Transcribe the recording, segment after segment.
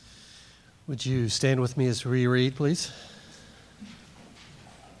Would you stand with me as we read, please?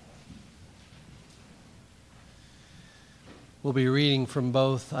 We'll be reading from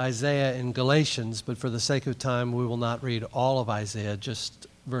both Isaiah and Galatians, but for the sake of time, we will not read all of Isaiah, just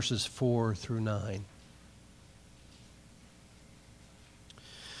verses 4 through 9.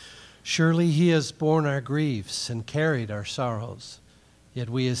 Surely he has borne our griefs and carried our sorrows, yet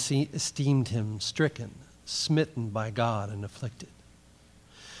we esteemed him stricken, smitten by God, and afflicted.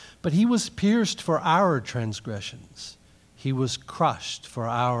 But he was pierced for our transgressions. He was crushed for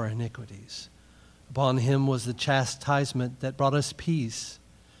our iniquities. Upon him was the chastisement that brought us peace,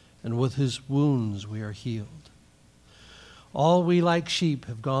 and with his wounds we are healed. All we like sheep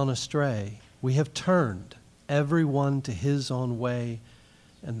have gone astray. We have turned every one to his own way,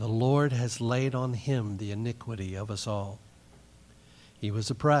 and the Lord has laid on him the iniquity of us all. He was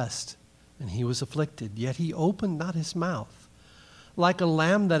oppressed, and he was afflicted, yet he opened not his mouth. Like a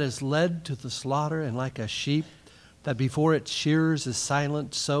lamb that is led to the slaughter, and like a sheep that before its shearers is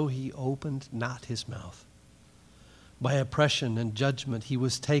silent, so he opened not his mouth. By oppression and judgment he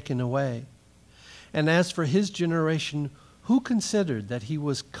was taken away. And as for his generation, who considered that he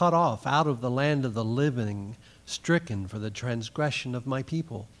was cut off out of the land of the living, stricken for the transgression of my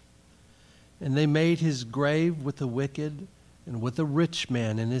people? And they made his grave with the wicked and with the rich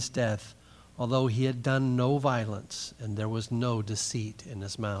man in his death, although he had done no violence, and there was no deceit in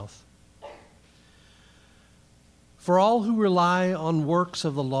his mouth. For all who rely on works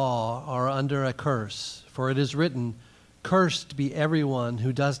of the law are under a curse, for it is written, "Cursed be everyone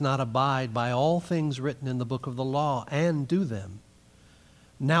who does not abide by all things written in the book of the law and do them."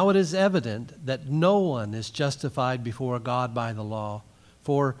 Now it is evident that no one is justified before God by the law,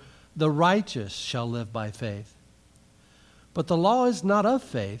 for the righteous shall live by faith. But the law is not of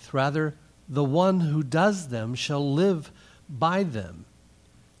faith, rather the one who does them shall live by them.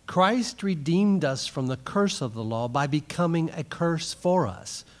 Christ redeemed us from the curse of the law by becoming a curse for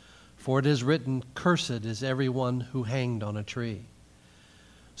us. For it is written, "Cursed is everyone who hanged on a tree."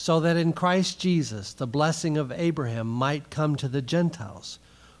 So that in Christ Jesus the blessing of Abraham might come to the Gentiles,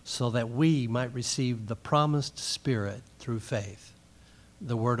 so that we might receive the promised Spirit through faith.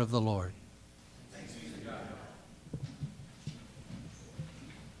 The word of the Lord. Thanks be to God.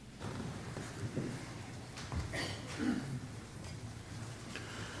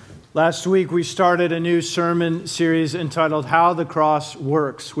 Last week, we started a new sermon series entitled How the Cross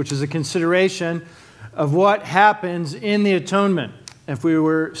Works, which is a consideration of what happens in the atonement. If we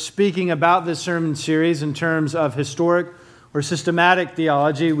were speaking about this sermon series in terms of historic or systematic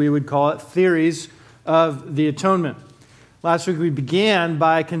theology, we would call it theories of the atonement. Last week, we began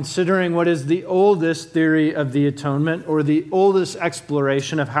by considering what is the oldest theory of the atonement, or the oldest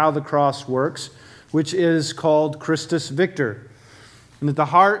exploration of how the cross works, which is called Christus Victor. And at the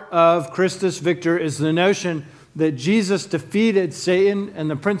heart of Christus Victor is the notion that Jesus defeated Satan and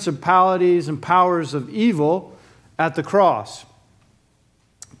the principalities and powers of evil at the cross.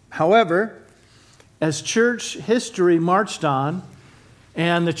 However, as church history marched on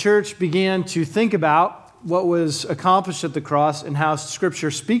and the church began to think about what was accomplished at the cross and how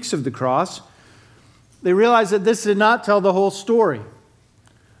Scripture speaks of the cross, they realized that this did not tell the whole story.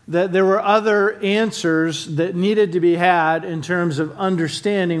 That there were other answers that needed to be had in terms of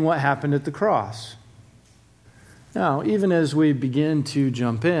understanding what happened at the cross. Now, even as we begin to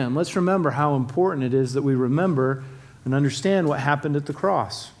jump in, let's remember how important it is that we remember and understand what happened at the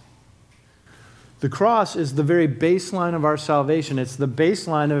cross. The cross is the very baseline of our salvation. It's the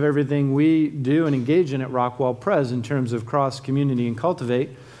baseline of everything we do and engage in at Rockwall Pres in terms of cross, community, and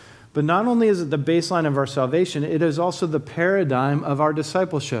cultivate. But not only is it the baseline of our salvation, it is also the paradigm of our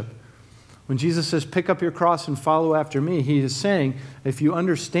discipleship. When Jesus says, "Pick up your cross and follow after me," he is saying, if you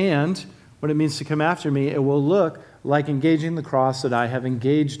understand what it means to come after me, it will look like engaging the cross that I have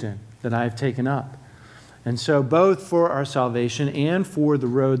engaged in, that I have taken up. And so both for our salvation and for the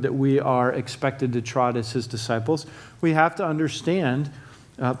road that we are expected to trot as his disciples, we have to understand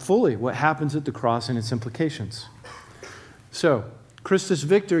fully what happens at the cross and its implications. So, Christus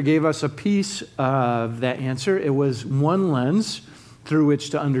Victor gave us a piece of that answer. It was one lens through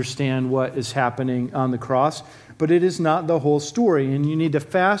which to understand what is happening on the cross, but it is not the whole story. And you need to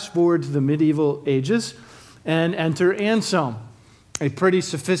fast forward to the medieval ages and enter Anselm, a pretty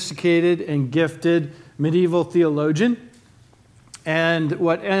sophisticated and gifted medieval theologian. And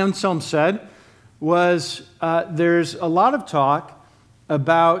what Anselm said was there's a lot of talk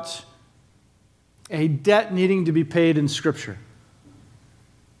about a debt needing to be paid in Scripture.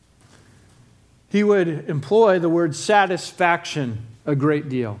 He would employ the word satisfaction a great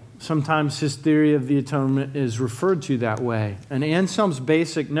deal. Sometimes his theory of the atonement is referred to that way. And Anselm's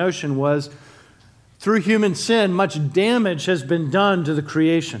basic notion was, through human sin, much damage has been done to the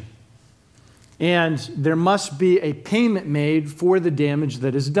creation. And there must be a payment made for the damage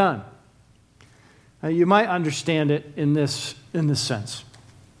that is done. Now, you might understand it in this sense.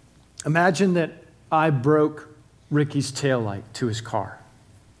 Imagine that I broke Ricky's taillight to his car.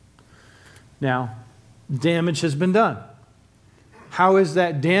 Now, damage has been done. How is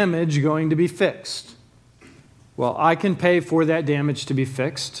that damage going to be fixed? Well, I can pay for that damage to be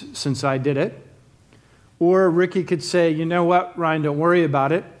fixed since I did it. Or Ricky could say, you know what, Ryan, don't worry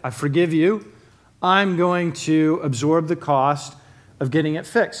about it. I forgive you. I'm going to absorb the cost of getting it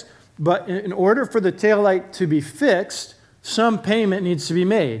fixed. But in order for the taillight to be fixed, some payment needs to be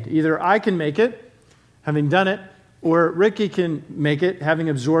made. Either I can make it, having done it, or Ricky can make it, having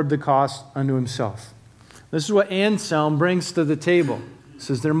absorbed the cost unto himself. This is what Anselm brings to the table. He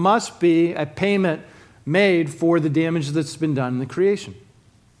says there must be a payment made for the damage that's been done in the creation.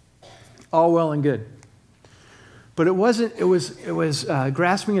 All well and good. But it was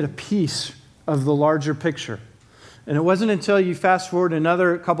grasping at a piece of the larger picture. And it wasn't until you fast forward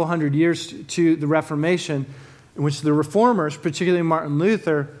another couple hundred years to the Reformation, in which the Reformers, particularly Martin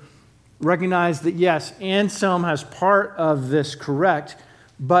Luther, recognized that yes, Anselm has part of this correct,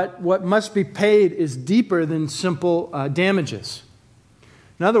 but what must be paid is deeper than simple damages.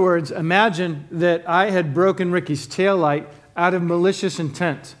 In other words, imagine that I had broken Ricky's taillight out of malicious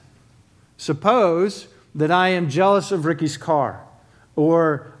intent. Suppose that I am jealous of Ricky's car,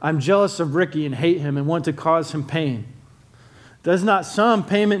 or I'm jealous of Ricky and hate him and want to cause him pain. Does not some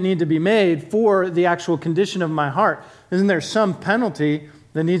payment need to be made for the actual condition of my heart? Isn't there some penalty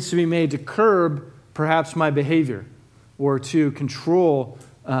that needs to be made to curb perhaps my behavior or to control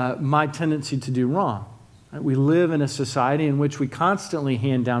my tendency to do wrong? We live in a society in which we constantly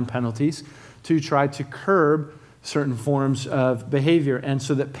hand down penalties to try to curb certain forms of behavior, and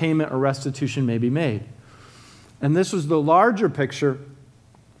so that payment or restitution may be made. And this was the larger picture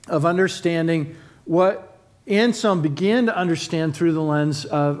of understanding what Anselm began to understand through the lens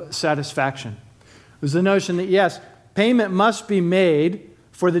of satisfaction. It was the notion that, yes, payment must be made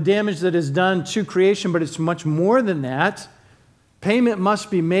for the damage that is done to creation, but it's much more than that. Payment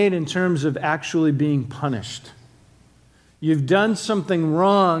must be made in terms of actually being punished. You've done something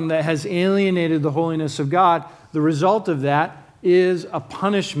wrong that has alienated the holiness of God. The result of that is a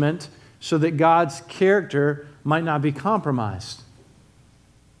punishment so that God's character might not be compromised.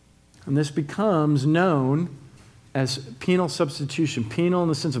 And this becomes known as penal substitution. Penal in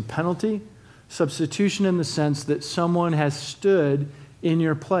the sense of penalty, substitution in the sense that someone has stood in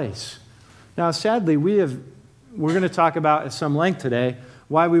your place. Now, sadly, we're going to talk about at some length today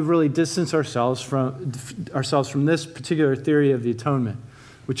why we've really distanced ourselves from this particular theory of the atonement,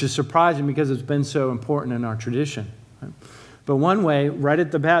 which is surprising because it's been so important in our tradition. But one way, right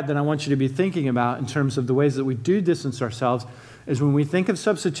at the bat, that I want you to be thinking about in terms of the ways that we do distance ourselves is when we think of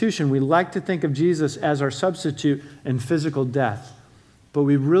substitution, we like to think of Jesus as our substitute in physical death. But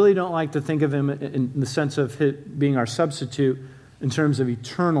we really don't like to think of him in the sense of being our substitute in terms of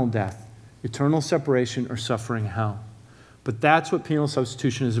eternal death, eternal separation or suffering hell. But that's what penal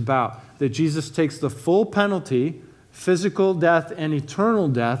substitution is about, that Jesus takes the full penalty, physical death and eternal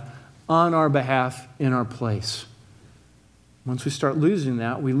death, on our behalf in our place. Once we start losing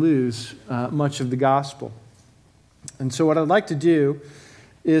that, we lose much of the gospel. And so what I'd like to do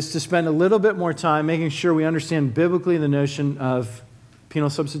is to spend a little bit more time making sure we understand biblically the notion of penal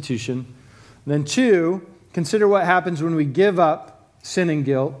substitution. Then 2, consider what happens when we give up sin and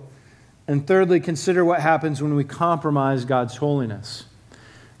guilt. And thirdly, consider what happens when we compromise God's holiness.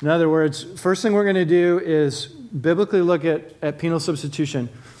 In other words, first thing we're going to do is biblically look at penal substitution.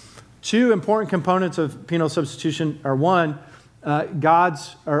 2 important components of penal substitution are, 1,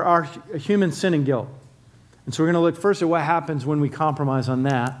 our human sin and guilt. And so we're going to look first at what happens when we compromise on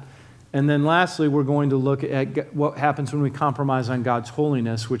that. And then lastly, we're going to look at what happens when we compromise on God's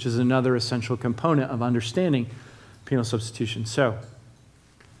holiness, which is another essential component of understanding penal substitution. So,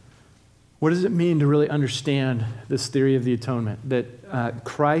 what does it mean to really understand this theory of the atonement? That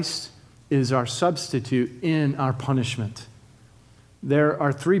Christ is our substitute in our punishment. There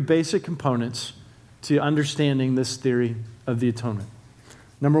are 3 basic components to understanding this theory of the atonement.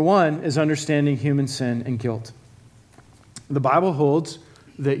 Number 1 is understanding human sin and guilt. The Bible holds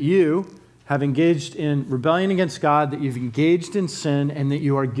that you have engaged in rebellion against God, that you've engaged in sin, and that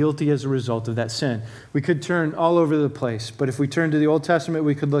you are guilty as a result of that sin. We could turn all over the place, but if we turn to the Old Testament,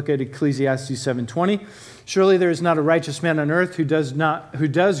 we could look at Ecclesiastes 7:20. Surely there is not a righteous man on earth who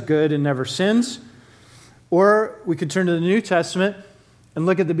does good and never sins. Or we could turn to the New Testament and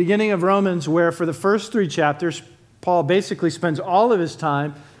look at the beginning of Romans, where for the first 3 chapters, Paul basically spends all of his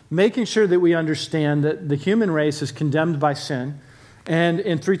time making sure that we understand that the human race is condemned by sin. And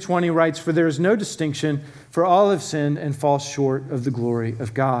in 3:20 writes, "For there is no distinction, for all have sinned and fall short of the glory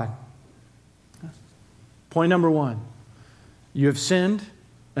of God." Point number 1, you have sinned.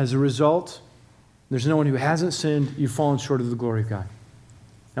 As a result, there's no one who hasn't sinned. You've fallen short of the glory of God.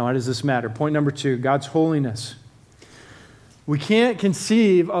 Now, why does this matter? Point number 2, God's holiness. We can't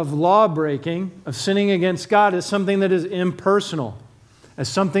conceive of law breaking, of sinning against God, as something that is impersonal, as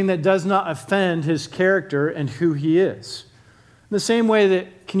something that does not offend his character and who he is. In the same way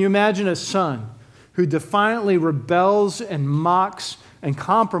that, can you imagine a son who defiantly rebels and mocks and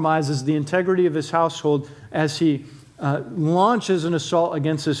compromises the integrity of his household as he launches an assault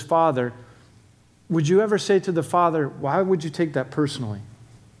against his father? Would you ever say to the father, why would you take that personally?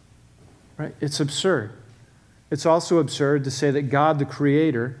 Right? It's absurd. It's also absurd to say that God, the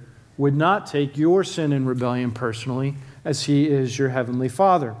Creator, would not take your sin and rebellion personally, as he is your heavenly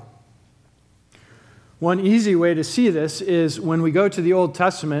Father. One easy way to see this is when we go to the Old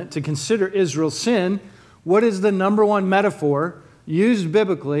Testament to consider Israel's sin, what is the number one metaphor used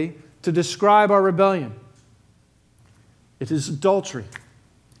biblically to describe our rebellion? It is adultery.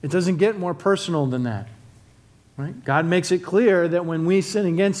 It doesn't get more personal than that. Right? God makes it clear that when we sin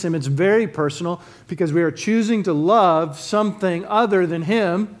against him, it's very personal because we are choosing to love something other than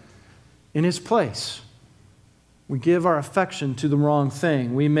him in his place. We give our affection to the wrong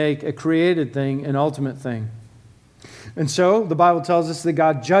thing. We make a created thing an ultimate thing. And so the Bible tells us that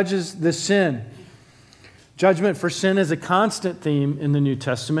God judges the sin. Judgment for sin is a constant theme in the New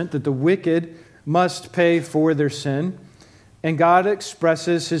Testament, that the wicked must pay for their sin. And God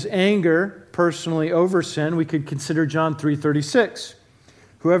expresses his anger personally over sin. We could consider John 3:36.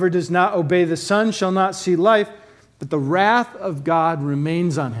 Whoever does not obey the Son shall not see life, but the wrath of God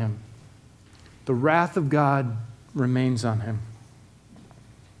remains on him. The wrath of God remains on him.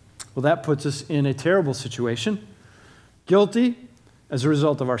 Well, that puts us in a terrible situation. Guilty as a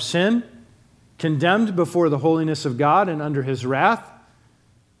result of our sin, condemned before the holiness of God and under his wrath.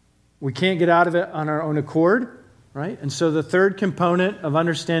 We can't get out of it on our own accord, right? And so the third component of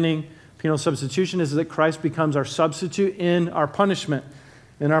understanding penal substitution is that Christ becomes our substitute in our punishment,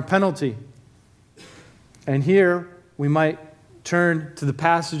 in our penalty. And here we might turn to the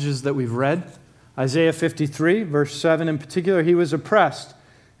passages that we've read. Isaiah 53, verse 7 in particular, he was oppressed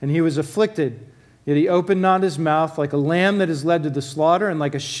and he was afflicted, yet he opened not his mouth, like a lamb that is led to the slaughter, and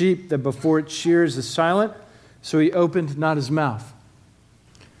like a sheep that before its shears is silent, so he opened not his mouth.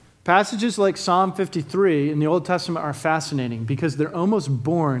 Passages like Psalm 53 in the Old Testament are fascinating because they're almost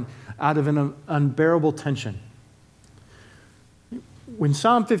born out of an unbearable tension. When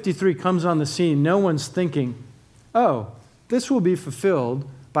Psalm 53 comes on the scene, no one's thinking, oh, this will be fulfilled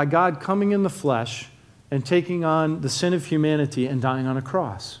by God coming in the flesh and taking on the sin of humanity and dying on a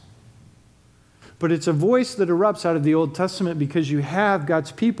cross. But it's a voice that erupts out of the Old Testament because you have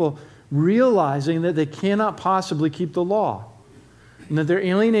God's people realizing that they cannot possibly keep the law, and that they're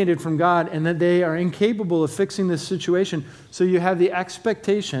alienated from God, and that they are incapable of fixing this situation. So you have the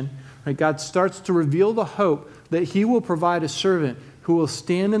expectation, right? God starts to reveal the hope that he will provide a servant who will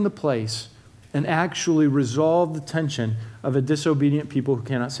stand in the place and actually resolve the tension of a disobedient people who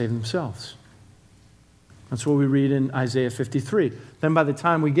cannot save themselves. That's what we read in Isaiah 53. Then by the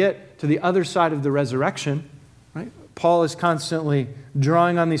time we get to the other side of the resurrection, right, Paul is constantly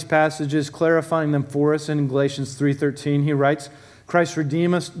drawing on these passages, clarifying them for us. In Galatians 3:13, he writes, Christ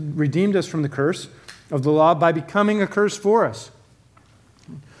redeemed us from the curse of the law by becoming a curse for us.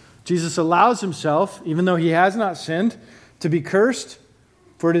 Jesus allows himself, even though he has not sinned, to be cursed,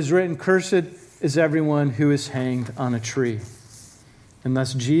 for it is written, cursed is everyone who is hanged on a tree. And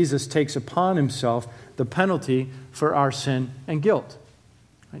thus Jesus takes upon himself the penalty for our sin and guilt.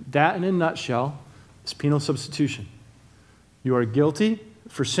 Right? That, in a nutshell, is penal substitution. You are guilty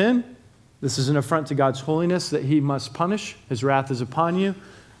for sin. This is an affront to God's holiness that he must punish. His wrath is upon you.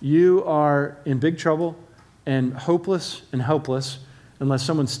 You are in big trouble and hopeless and helpless unless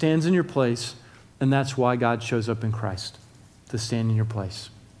someone stands in your place, and that's why God shows up in Christ, to stand in your place.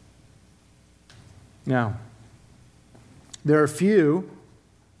 Now, there are few,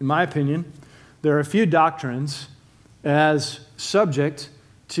 in my opinion, there are a few doctrines as subject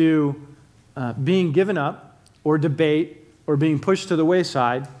to being given up or debate or being pushed to the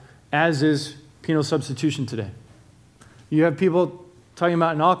wayside, as is penal substitution today. You have people talking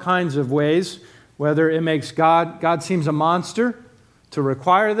about in all kinds of ways, whether it makes God seems a monster to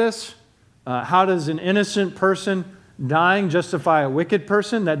require this. How does an innocent person dying justify a wicked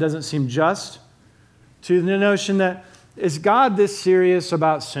person? That doesn't seem just. To the notion that is God this serious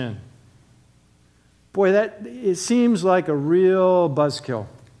about sin? Boy, it seems like a real buzzkill.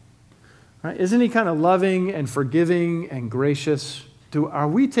 Right? Isn't he kind of loving and forgiving and gracious? Are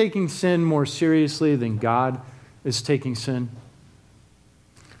we taking sin more seriously than God is taking sin?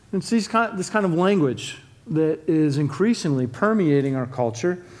 It's this kind of language that is increasingly permeating our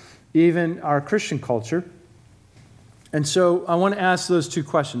culture, even our Christian culture. And so I want to ask those two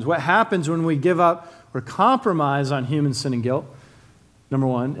questions. What happens when we give up or compromise on human sin and guilt? Number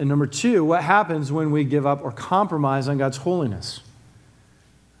one. And number two, what happens when we give up or compromise on God's holiness?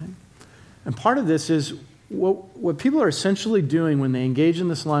 Right? And part of this is what people are essentially doing when they engage in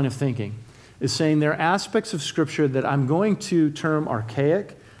this line of thinking is saying there are aspects of Scripture that I'm going to term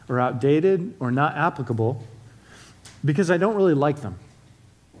archaic or outdated or not applicable because I don't really like them.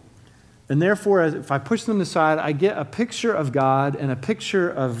 And therefore, if I push them aside, I get a picture of God and a picture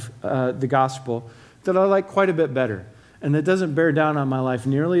of the gospel that I like quite a bit better. And that doesn't bear down on my life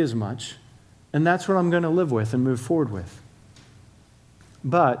nearly as much. And that's what I'm going to live with and move forward with.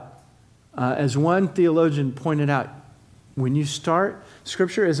 But as one theologian pointed out, when you start,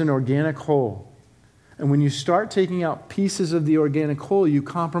 Scripture is an organic whole. And when you start taking out pieces of the organic whole, you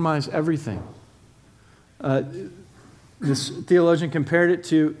compromise everything. This theologian compared it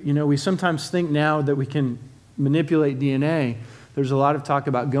to, we sometimes think now that we can manipulate DNA. There's a lot of talk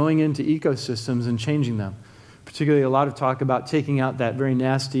about going into ecosystems and changing them. Particularly a lot of talk about taking out that very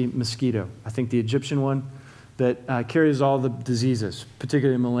nasty mosquito. I think the Egyptian one that carries all the diseases,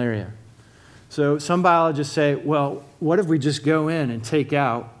 particularly malaria. So some biologists say, well, what if we just go in and take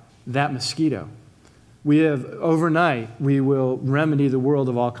out that mosquito? Overnight, we will remedy the world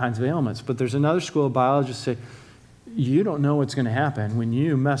of all kinds of ailments. But there's another school of biologists say, you don't know what's going to happen when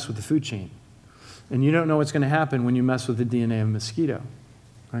you mess with the food chain. And you don't know what's going to happen when you mess with the DNA of a mosquito.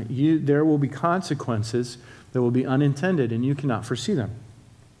 Right? There will be consequences that will be unintended, and you cannot foresee them.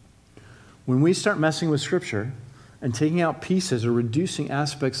 When we start messing with Scripture and taking out pieces or reducing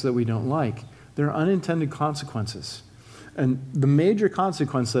aspects that we don't like, there are unintended consequences. And the major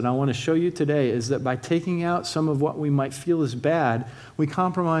consequence that I want to show you today is that by taking out some of what we might feel is bad, we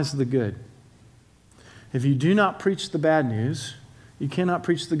compromise the good. If you do not preach the bad news, you cannot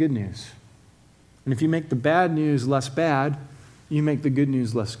preach the good news. And if you make the bad news less bad, you make the good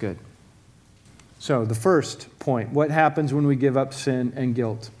news less good. So the first point, what happens when we give up sin and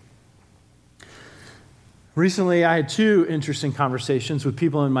guilt? Recently, I had two interesting conversations with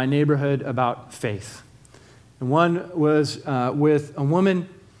people in my neighborhood about faith. And one was with a woman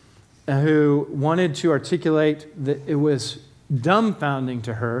who wanted to articulate that it was dumbfounding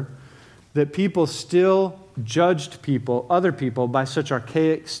to her that people still judged other people, by such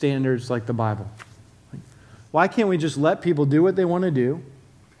archaic standards like the Bible. Why can't we just let people do what they want to do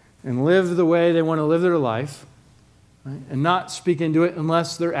and live the way they want to live their life, right? And not speak into it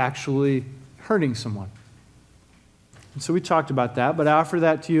unless they're actually hurting someone? And so we talked about that, but I offer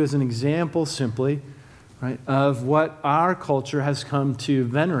that to you as an example simply, right, of what our culture has come to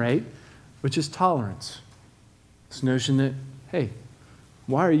venerate, which is tolerance. This notion that, hey,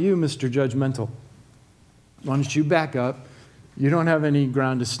 why are you Mr. Judgmental? Why don't you back up? You don't have any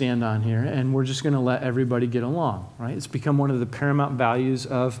ground to stand on here, and we're just going to let everybody get along, right? It's become one of the paramount values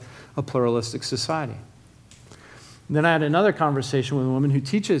of a pluralistic society. And then I had another conversation with a woman who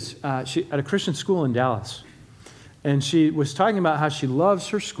teaches at a Christian school in Dallas. And she was talking about how she loves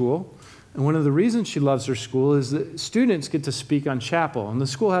her school. And one of the reasons she loves her school is that students get to speak on chapel. And the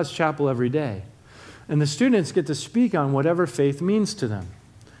school has chapel every day. And the students get to speak on whatever faith means to them.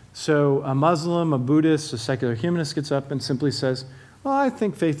 So a Muslim, a Buddhist, a secular humanist gets up and simply says, well, I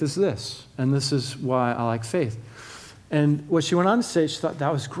think faith is this, and this is why I like faith. And what she went on to say, she thought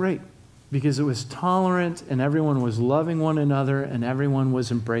that was great because it was tolerant and everyone was loving one another and everyone was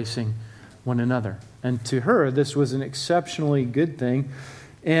embracing one another. And to her, this was an exceptionally good thing.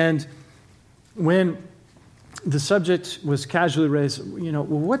 And when the subject was casually raised, well,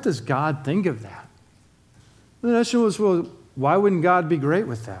 what does God think of that? The notion was, well, why wouldn't God be great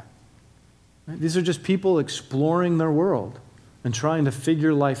with that? Right? These are just people exploring their world and trying to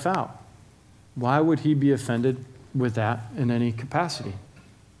figure life out. Why would he be offended with that in any capacity?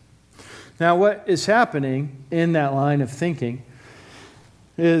 Now, what is happening in that line of thinking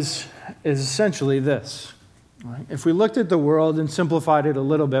is essentially this. Right? If we looked at the world and simplified it a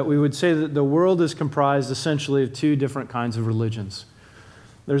little bit, we would say that the world is comprised essentially of two different kinds of religions.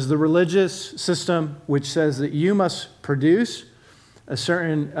 There's the religious system, which says that you must produce a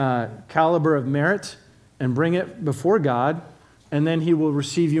certain caliber of merit and bring it before God, and then he will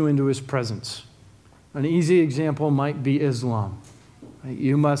receive you into his presence. An easy example might be Islam. Right?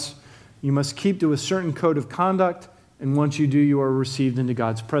 You must keep to a certain code of conduct, And once you do, you are received into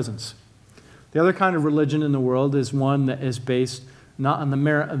God's presence. The other kind of religion in the world is one that is based not on the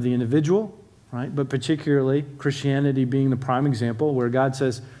merit of the individual, right? But particularly Christianity being the prime example, where God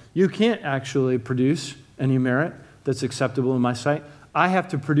says, you can't actually produce any merit that's acceptable in my sight. I have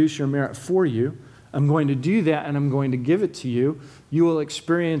to produce your merit for you. I'm going to do that, and I'm going to give it to you. You will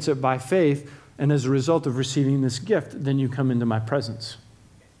experience it by faith, and as a result of receiving this gift, then you come into my presence.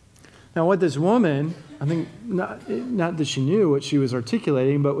 Now, what this woman, I think, not that she knew what she was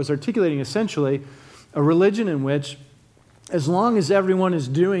articulating, but was articulating essentially a religion in which, as long as everyone is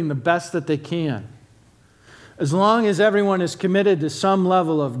doing the best that they can, as long as everyone is committed to some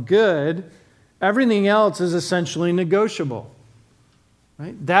level of good, everything else is essentially negotiable.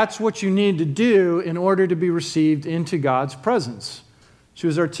 Right? That's what you need to do in order to be received into God's presence. She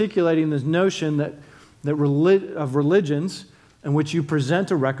was articulating this notion of religions in which you present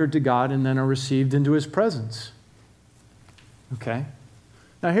a record to God and then are received into His presence. Okay?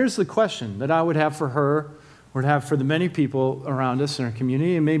 Now here's the question that I would have for her, or to have for the many people around us in our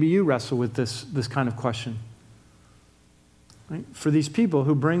community, and maybe you wrestle with this kind of question. Right? For these people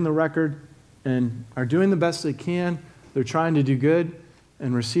who bring the record and are doing the best they can, they're trying to do good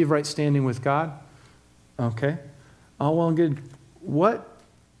and receive right standing with God. Okay? All well and good.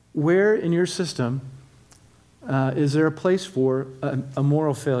 Where in your system is there a place for a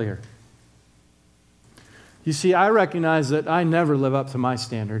moral failure? You see, I recognize that I never live up to my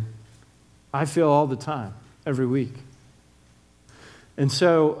standard. I fail all the time, every week. And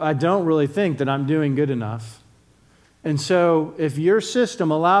so I don't really think that I'm doing good enough. And so if your system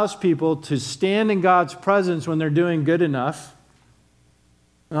allows people to stand in God's presence when they're doing good enough,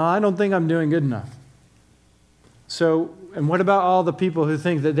 no, I don't think I'm doing good enough. So, and what about all the people who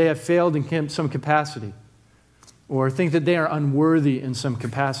think that they have failed in some capacity, or think that they are unworthy in some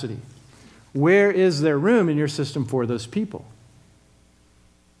capacity? Where is there room in your system for those people?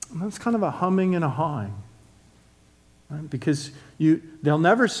 And that's kind of a humming and a hawing, right? Because they'll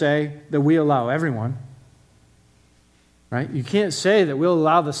never say that we allow everyone. Right? You can't say that we'll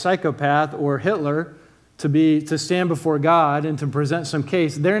allow the psychopath or Hitler to stand before God and to present some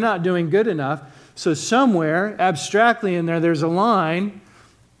case. They're not doing good enough. So somewhere, abstractly in there, there's a line.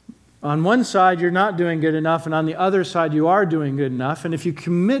 On one side, you're not doing good enough, and on the other side, you are doing good enough. And if you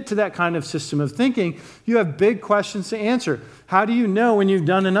commit to that kind of system of thinking, you have big questions to answer. How do you know when you've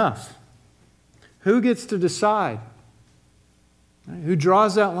done enough? Who gets to decide? Right? Who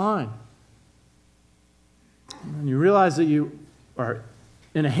draws that line? And you realize that you are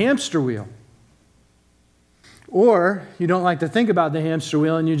in a hamster wheel. Or you don't like to think about the hamster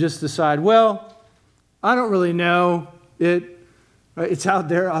wheel and you just decide, well, I don't really know. It's out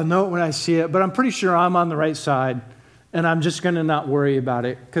there. I'll know it when I see it. But I'm pretty sure I'm on the right side. And I'm just going to not worry about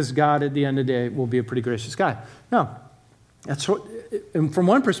it because God, at the end of the day, will be a pretty gracious guy. No. And from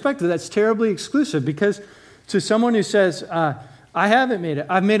one perspective, that's terribly exclusive, because to someone who says, I haven't made it.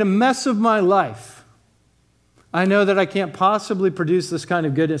 I've made a mess of my life. I know that I can't possibly produce this kind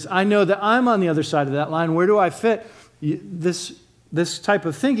of goodness. I know that I'm on the other side of that line. Where do I fit? This type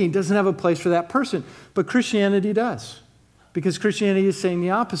of thinking doesn't have a place for that person. But Christianity does. Because Christianity is saying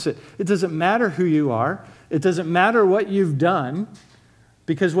the opposite. It doesn't matter who you are. It doesn't matter what you've done.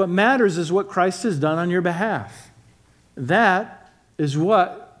 Because what matters is what Christ has done on your behalf. That is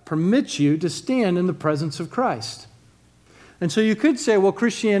what permits you to stand in the presence of Christ. And so you could say, well,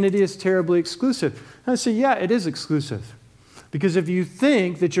 Christianity is terribly exclusive. And I say, yeah, it is exclusive. Because if you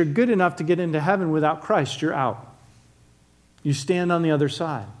think that you're good enough to get into heaven without Christ, you're out. You stand on the other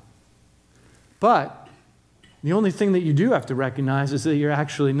side. But the only thing that you do have to recognize is that you're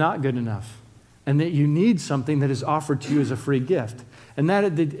actually not good enough, and that you need something that is offered to you as a free gift. And that,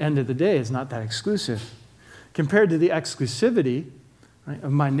 at the end of the day, is not that exclusive. Compared to the exclusivity, right,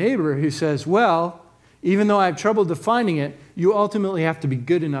 of my neighbor who says, well, even though I have trouble defining it, you ultimately have to be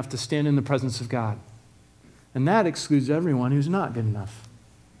good enough to stand in the presence of God. And that excludes everyone who's not good enough.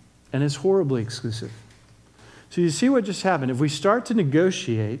 And it's horribly exclusive. So you see what just happened. If we start to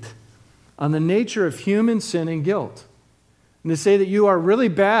negotiate on the nature of human sin and guilt, and to say that you are really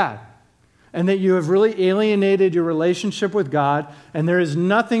bad, and that you have really alienated your relationship with God, and there is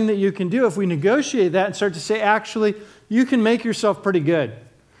nothing that you can do, if we negotiate that and start to say, actually, you can make yourself pretty good,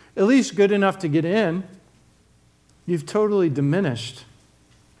 at least good enough to get in, you've totally diminished,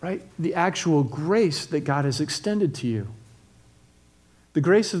 right, the actual grace that God has extended to you. The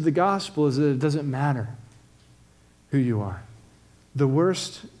grace of the gospel is that it doesn't matter who you are. The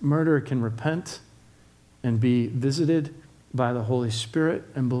worst murderer can repent and be visited by the Holy Spirit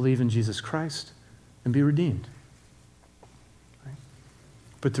and believe in Jesus Christ and be redeemed. Right?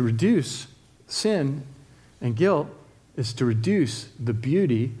 But to reduce sin and guilt is to reduce the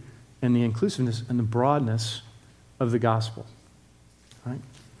beauty and the inclusiveness and the broadness of the gospel. Right?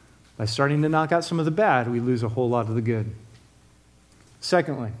 By starting to knock out some of the bad, we lose a whole lot of the good.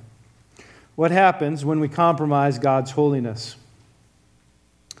 Secondly, what happens when we compromise God's holiness?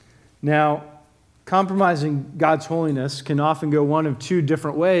 Now, compromising God's holiness can often go one of two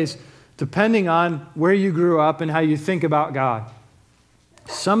different ways, depending on where you grew up and how you think about God.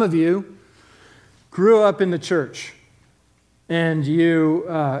 Some of you grew up in the church, and you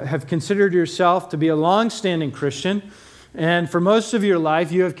have considered yourself to be a long-standing Christian, and for most of your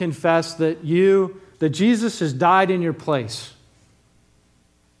life, you have confessed that Jesus has died in your place.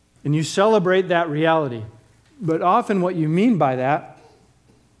 And you celebrate that reality. But often what you mean by that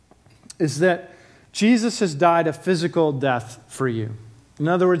is that Jesus has died a physical death for you. In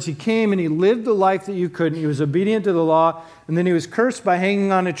other words, he came and he lived the life that you couldn't. He was obedient to the law, and then he was cursed by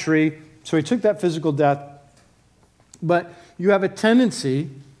hanging on a tree. So he took that physical death. But you have a tendency,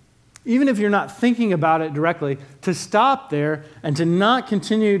 even if you're not thinking about it directly, to stop there and to not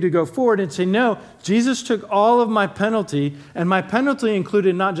continue to go forward and say, no, Jesus took all of my penalty, and my penalty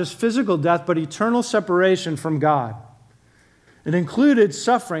included not just physical death, but eternal separation from God. It included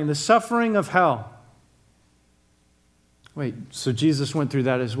suffering, the suffering of hell. Wait, so Jesus went through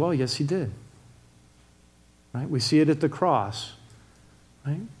that as well? Yes, he did. Right? We see it at the cross.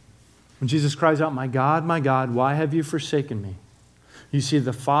 Right? When Jesus cries out, my God, why have you forsaken me? You see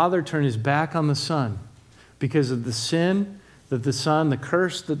the Father turn his back on the Son because of the sin that the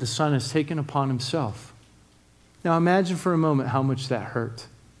curse that the Son has taken upon himself. Now imagine for a moment how much that hurt,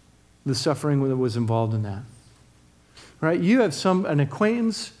 the suffering that was involved in that. Right? You have an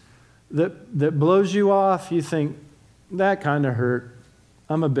acquaintance that blows you off. You think, that kind of hurt.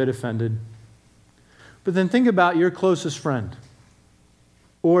 I'm a bit offended. But then think about your closest friend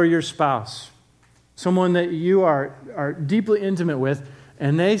or your spouse, someone that you are deeply intimate with,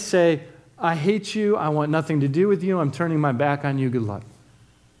 and they say, I hate you, I want nothing to do with you, I'm turning my back on you, good luck.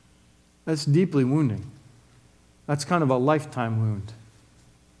 That's deeply wounding. That's kind of a lifetime wound.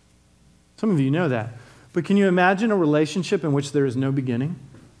 Some of you know that. But can you imagine a relationship in which there is no beginning?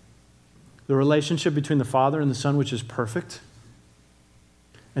 The relationship between the Father and the Son, which is perfect.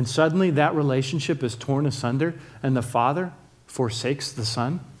 And suddenly that relationship is torn asunder, and the Father forsakes the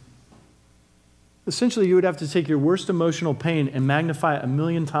Son. Essentially, you would have to take your worst emotional pain and magnify it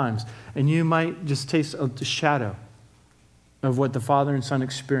 1,000,000 times, and you might just taste a shadow of what the Father and Son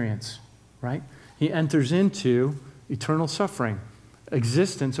experience, right? He enters into eternal suffering,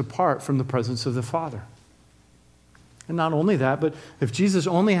 existence apart from the presence of the Father. And not only that, but if Jesus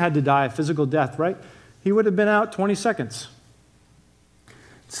only had to die a physical death, right, he would have been out 20 seconds.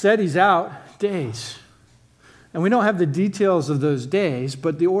 Instead, he's out days. And we don't have the details of those days,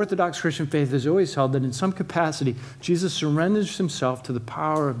 but the Orthodox Christian faith has always held that in some capacity, Jesus surrenders himself to the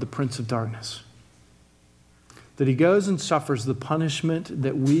power of the Prince of Darkness. That he goes and suffers the punishment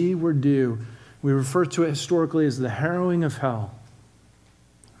that we were due. We refer to it historically as the harrowing of hell.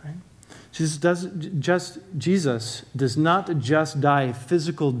 Right? Jesus does not just die a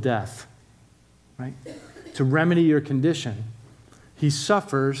physical death, right, to remedy your condition. He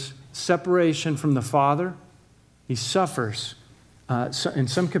suffers separation from the Father. He suffers in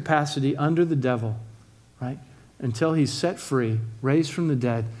some capacity under the devil, right, until he's set free, raised from the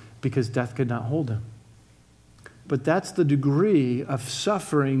dead, because death could not hold him. But that's the degree of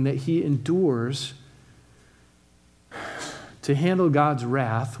suffering that he endures to handle God's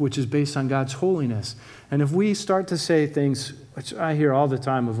wrath, which is based on God's holiness. And if we start to say things, which I hear all the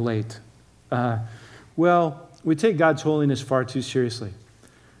time of late, well, we take God's holiness far too seriously.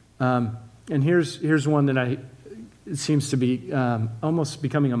 And here's one that it seems to be almost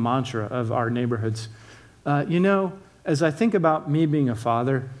becoming a mantra of our neighborhoods. As I think about me being a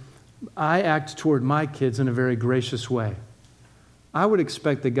father, I act toward my kids in a very gracious way. I would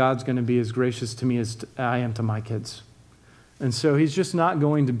expect that God's going to be as gracious to me as I am to my kids. And so he's just not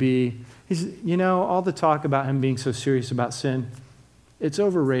going to be, all the talk about him being so serious about sin, it's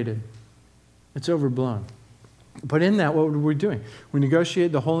overrated. It's overblown. But in that, what are we doing? We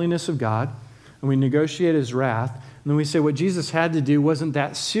negotiate the holiness of God, and we negotiate his wrath, and then we say what Jesus had to do wasn't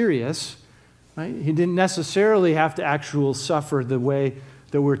that serious. Right? He didn't necessarily have to actually suffer the way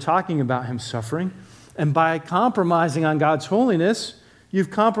that we're talking about him suffering. And by compromising on God's holiness, you've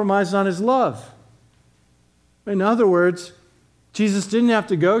compromised on his love. In other words, Jesus didn't have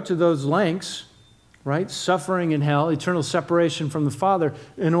to go to those lengths, right? Suffering in hell, eternal separation from the Father,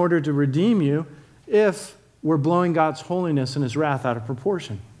 in order to redeem you if we're blowing God's holiness and his wrath out of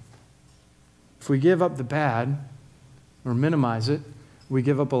proportion. If we give up the bad or minimize it, we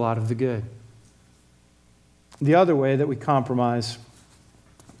give up a lot of the good. The other way that we compromise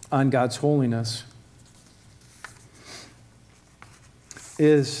on God's holiness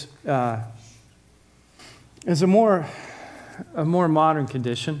is a more modern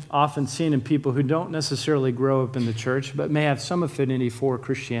condition, often seen in people who don't necessarily grow up in the church, but may have some affinity for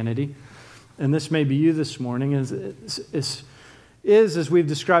Christianity. And this may be you this morning, is, as we've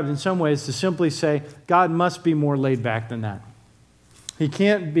described in some ways, to simply say, God must be more laid back than that. He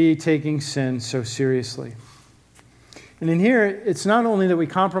can't be taking sin so seriously. And in here, it's not only that we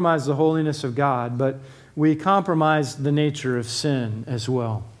compromise the holiness of God, but we compromise the nature of sin as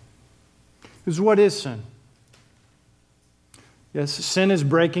well. Because what is sin? Yes, sin is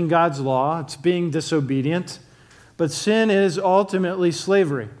breaking God's law. It's being disobedient. But sin is ultimately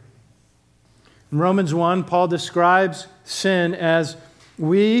slavery. In Romans 1, Paul describes sin as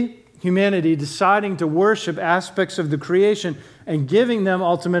we, humanity, deciding to worship aspects of the creation and giving them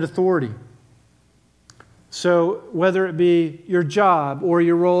ultimate authority. So whether it be your job or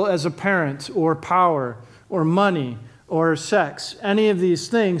your role as a parent or power or money or sex, any of these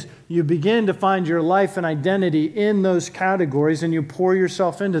things, you begin to find your life and identity in those categories and you pour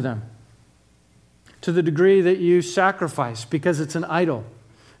yourself into them to the degree that you sacrifice because it's an idol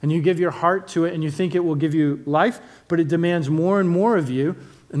and you give your heart to it and you think it will give you life, but it demands more and more of you,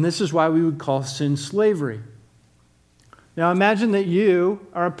 and this is why we would call sin slavery. Now imagine that you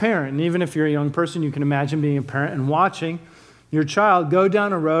are a parent, and even if you're a young person, you can imagine being a parent and watching your child go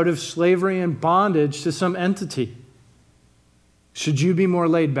down a road of slavery and bondage to some entity. Should you be more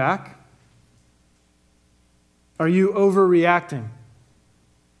laid back? Are you overreacting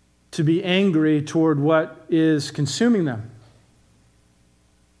to be angry toward what is consuming them?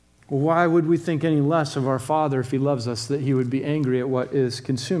 Well, why would we think any less of our Father if He loves us that He would be angry at what is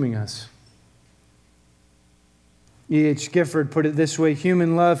consuming us? E.H. Gifford put it this way: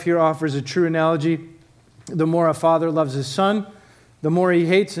 human love here offers a true analogy. The more a father loves his son, the more he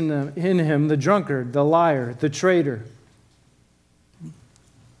hates in him the drunkard, the liar, the traitor.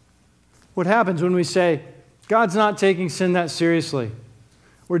 What happens when we say, God's not taking sin that seriously?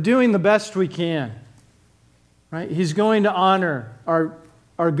 We're doing the best we can. Right? He's going to honor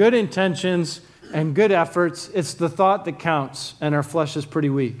our good intentions and good efforts. It's the thought that counts, and our flesh is pretty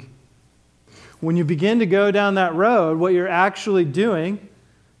weak. When you begin to go down that road, what you're actually doing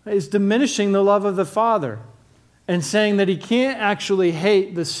is diminishing the love of the Father and saying that He can't actually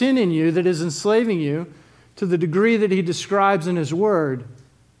hate the sin in you that is enslaving you to the degree that He describes in His Word.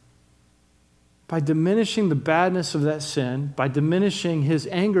 By diminishing the badness of that sin, by diminishing His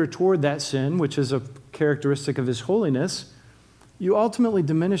anger toward that sin, which is a characteristic of His holiness, you ultimately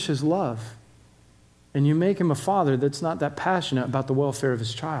diminish His love. And you make Him a father that's not that passionate about the welfare of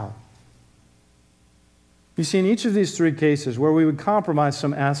His child. You see, in each of these three cases where we would compromise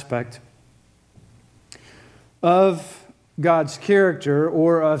some aspect of God's character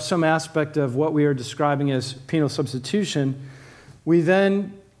or of some aspect of what we are describing as penal substitution, we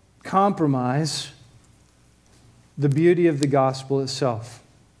then compromise the beauty of the gospel itself.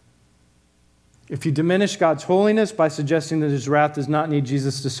 If you diminish God's holiness by suggesting that His wrath does not need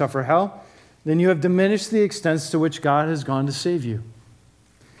Jesus to suffer hell, then you have diminished the extents to which God has gone to save you.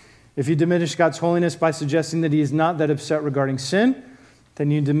 If you diminish God's holiness by suggesting that He is not that upset regarding sin,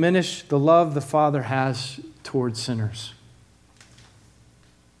 then you diminish the love the Father has towards sinners.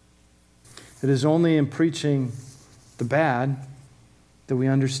 It is only in preaching the bad that we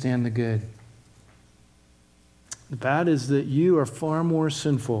understand the good. The bad is that you are far more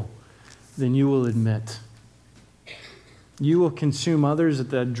sinful than you will admit. You will consume others at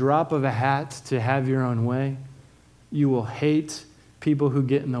the drop of a hat to have your own way. You will hate people who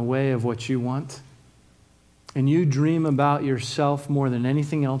get in the way of what you want. And you dream about yourself more than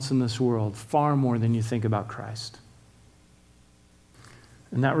anything else in this world, far more than you think about Christ.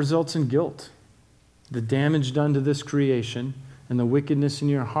 And that results in guilt. The damage done to this creation and the wickedness in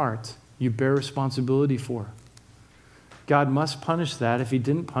your heart, you bear responsibility for. God must punish that. If He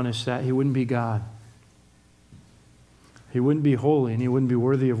didn't punish that, He wouldn't be God. He wouldn't be holy and He wouldn't be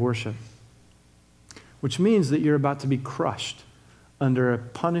worthy of worship. Which means that you're about to be crushed under a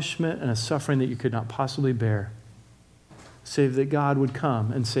punishment and a suffering that you could not possibly bear, save that God would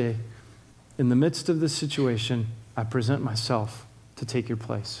come and say, in the midst of this situation, I present myself to take your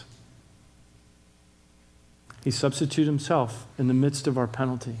place. He substituted Himself in the midst of our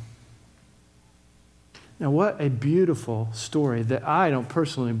penalty. Now, what a beautiful story that I don't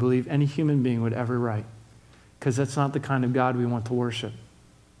personally believe any human being would ever write, because that's not the kind of God we want to worship.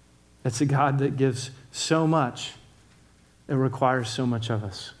 That's a God that gives so much. It requires so much of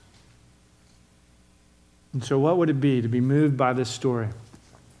us. And so what would it be to be moved by this story?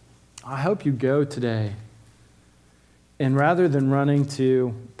 I hope you go today And rather than running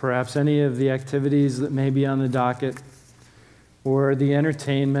to perhaps any of the activities that may be on the docket, or the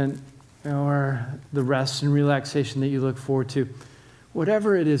entertainment, or the rest and relaxation that you look forward to,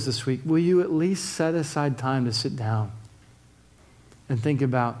 whatever it is this week, will you at least set aside time to sit down and think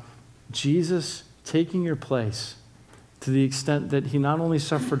about Jesus taking your place to the extent that he not only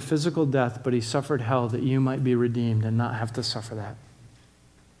suffered physical death, but he suffered hell that you might be redeemed and not have to suffer that.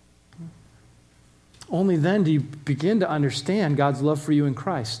 Only then do you begin to understand God's love for you in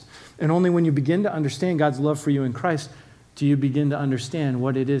Christ. And only when you begin to understand God's love for you in Christ do you begin to understand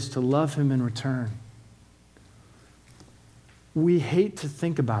what it is to love him in return. We hate to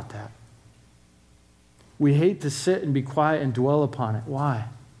think about that. We hate to sit and be quiet and dwell upon it. Why?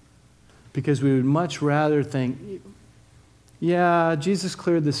 Because we would much rather think, yeah, Jesus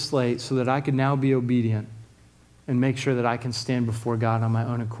cleared the slate so that I could now be obedient and make sure that I can stand before God on my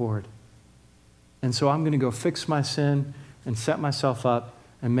own accord. And so I'm going to go fix my sin and set myself up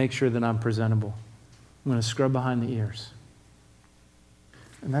and make sure that I'm presentable. I'm going to scrub behind the ears.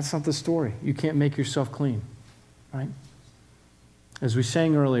 And that's not the story. You can't make yourself clean, right? As we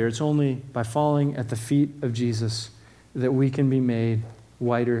sang earlier, it's only by falling at the feet of Jesus that we can be made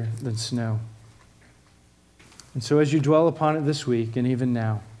whiter than snow. And so as you dwell upon it this week and even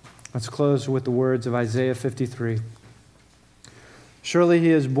now, let's close with the words of Isaiah 53. Surely he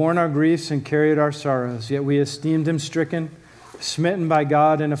has borne our griefs and carried our sorrows, yet we esteemed him stricken, smitten by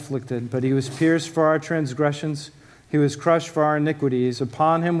God and afflicted. But he was pierced for our transgressions, he was crushed for our iniquities.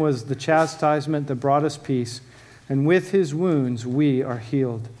 Upon him was the chastisement that brought us peace, and with his wounds we are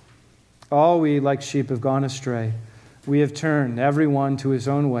healed. All we like sheep have gone astray. We have turned every one to his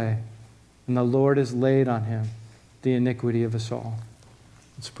own way, and the Lord has laid on him the iniquity of us all.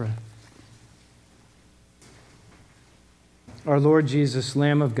 Let's pray. Our Lord Jesus,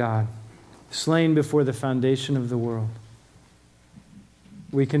 Lamb of God, slain before the foundation of the world,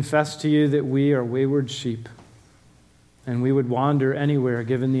 we confess to you that we are wayward sheep, and we would wander anywhere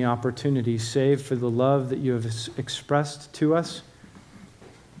given the opportunity, save for the love that you have expressed to us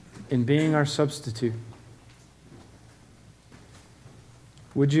in being our substitute.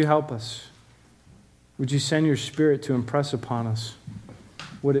 Would you help us? Would you send your Spirit to impress upon us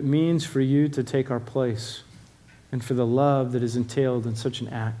what it means for you to take our place and for the love that is entailed in such an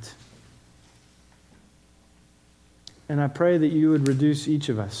act? And I pray that you would reduce each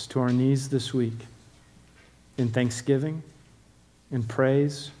of us to our knees this week in thanksgiving, in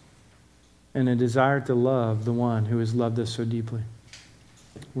praise, and a desire to love the one who has loved us so deeply.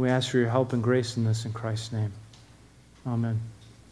 We ask for your help and grace in this in Christ's name. Amen.